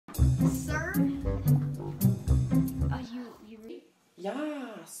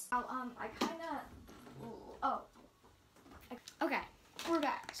Now, I kind of, okay, we're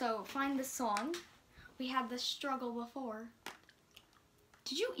back. So, find the song. We had this struggle before.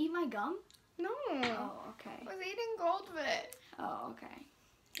 Did you eat my gum? No. Oh, okay. I was eating Goldfish. Oh, okay.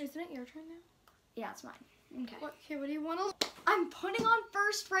 Isn't it your turn now? Yeah, it's mine. Okay. What do you want to? I'm putting on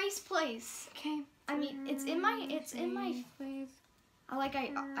first race place. Okay. I mean, it's in my, Please.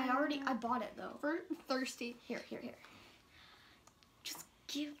 I bought it though. We're thirsty. Here. Just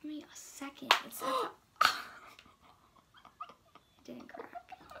give me a second. It's like, it didn't crack.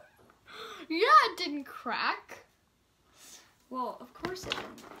 Yeah, it didn't crack. Well, of course it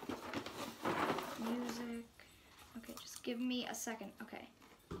didn't. Music. Okay, just give me a second. Okay.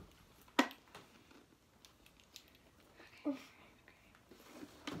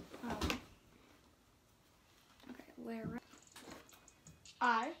 Okay, where?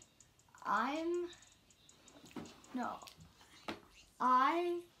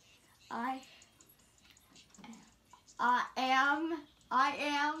 I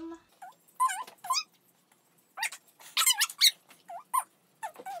am.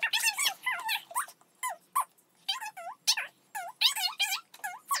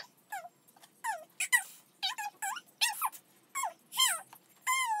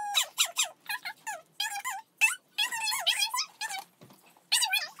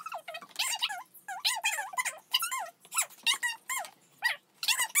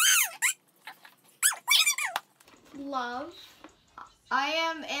 Love. I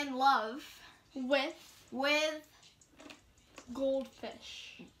am in love With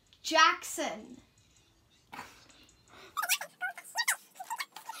Goldfish. Jackson.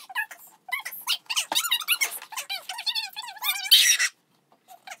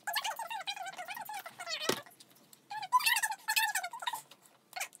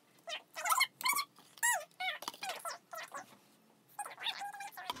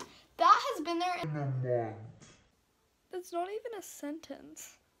 That has been there in a month. That's not even a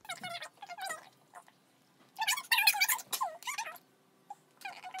sentence.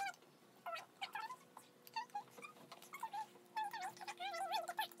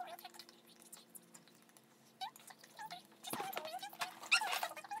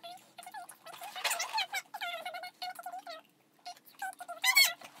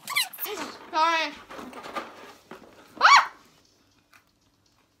 Sorry. Ah!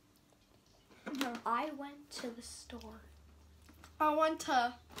 No. I went to the store. I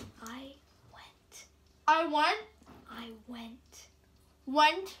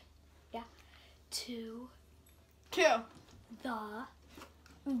went. Yeah. To the.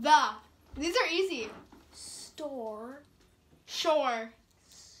 These are easy. store.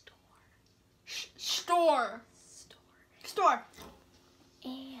 Store.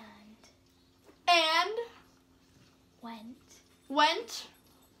 And went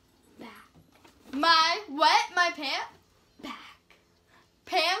Back. my Back.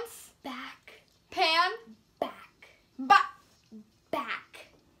 pants Back. pan Back. back Back.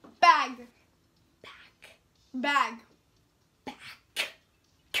 bag Back.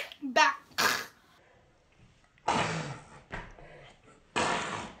 back.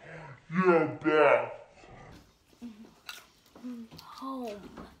 You're back. Home.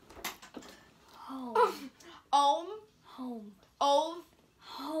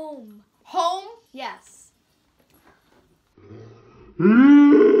 Home. Yes.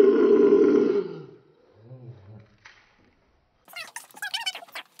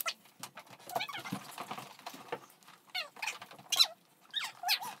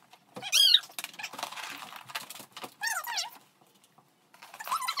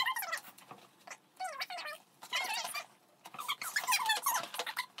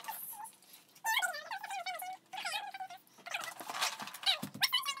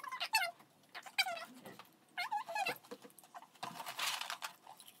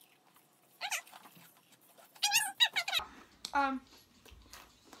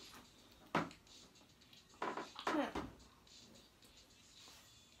 Wait.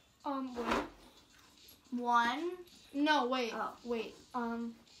 One. No, wait. Oh. Wait.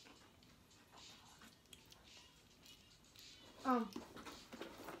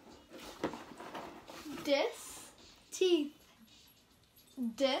 Dis. Teeth.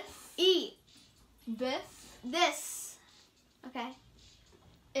 Dis. Eat. This. Okay.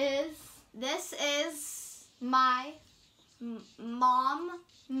 Is This is my mom.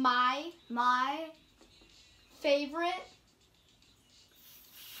 my My favorite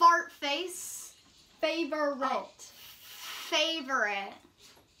fart face. favorite Favorite.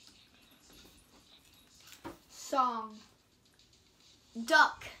 song.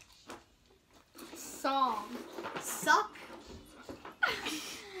 Duck. Song. Suck.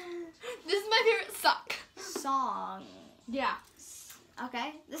 This is my favorite suck. Song. Yeah.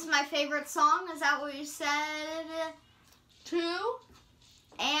 Okay. This is my favorite song. Is that what you said? 2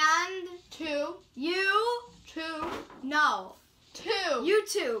 And 2 you? 2 No. 2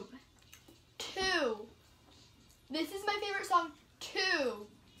 YouTube. 2. This is my favorite song. 2.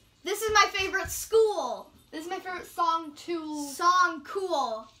 This is my favorite school. This is my favorite song. 2 Song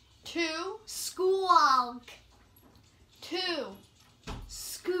cool. 2 School. 2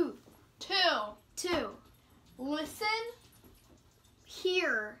 Scoot. 2. 2. Listen.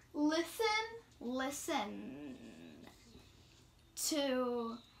 Hear. Listen. Listen.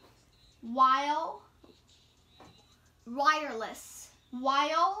 To. While. Wireless.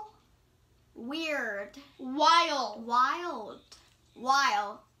 While. Weird. While. Wild.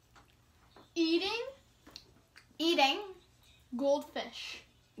 While. Eating. Eating. Goldfish.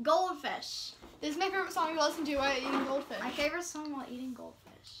 Goldfish. This is my favorite song to listen to while eating goldfish. My favorite song while eating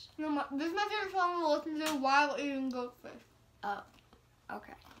goldfish. No, this is my favorite song to listen to while eating goldfish. Oh.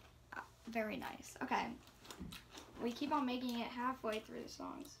 Okay. Very nice. Okay. We keep on making it halfway through the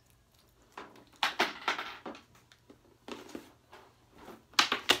songs.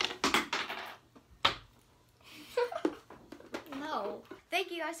 No.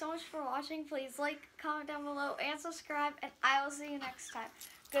 Thank you guys so much for watching. Please like, comment down below, and subscribe. And I will see you next time.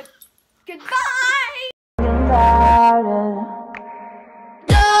 Goodbye!